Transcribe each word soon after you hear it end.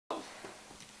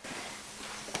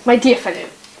My dear fellow,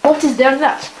 what is there in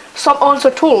that? Some aunts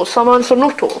are tall, some aunts are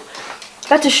not tall.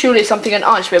 That is surely something an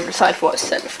aunt should be able to decide for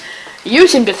herself. You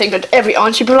seem to think that every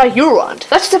aunt should be like your aunt.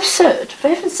 That's absurd. For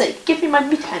heaven's sake, give me my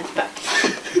mid-hand back.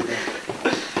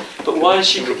 But why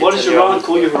does your aunt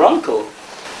call you her uncle?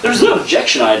 There is no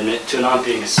objection, I admit, to an aunt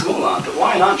being a small aunt, but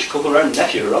why an aunt should call her own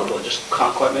nephew her uncle, I just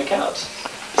can't quite make out.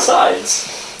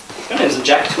 Besides, your name isn't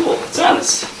Jack at all, it's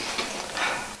Ernest.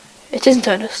 It isn't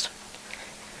Earnest.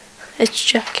 It's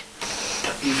Jack.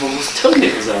 But you've almost told me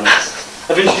it was Ernest.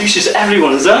 I've introduced you to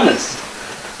everyone as Ernest.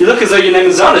 You look as though your name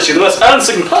is Ernest. You're the most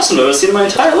earnest-looking person I've ever seen in my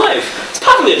entire life. It's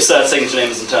perfectly absurd saying your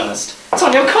name isn't Earnest. It's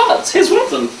on your cards. Here's one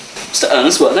of them. Mr.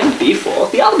 Earnest Worthing,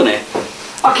 B4, the Albany.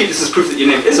 I'll keep this as proof that your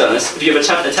name is Ernest if you ever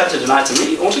attempt to deny it to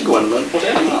me, or to Gwendolyn, or to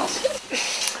anyone else.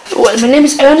 Well, my name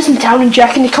is Earnest in town and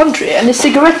Jack in the country, and the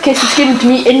cigarette case was given to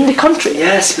me in the country.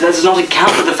 Yes, but that does not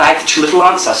account for the fact that your little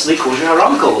Aunt Cecily calls you her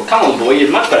uncle. Come on, boy,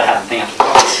 you'd much better have the thing out of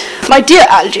class. My dear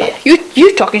Algy,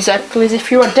 you talk exactly as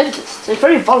if you're a dentist. It's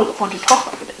very vulgar fun to talk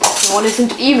like a dentist. One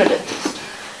isn't even a dentist.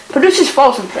 Produces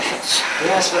false impressions.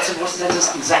 Yes, but what's the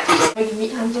dentist exactly? Like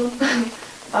meat hands on.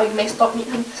 Like mixed up meat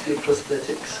hands. Good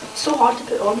prosthetics. It's so hard to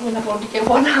put on when I want to get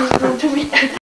one hand on to me.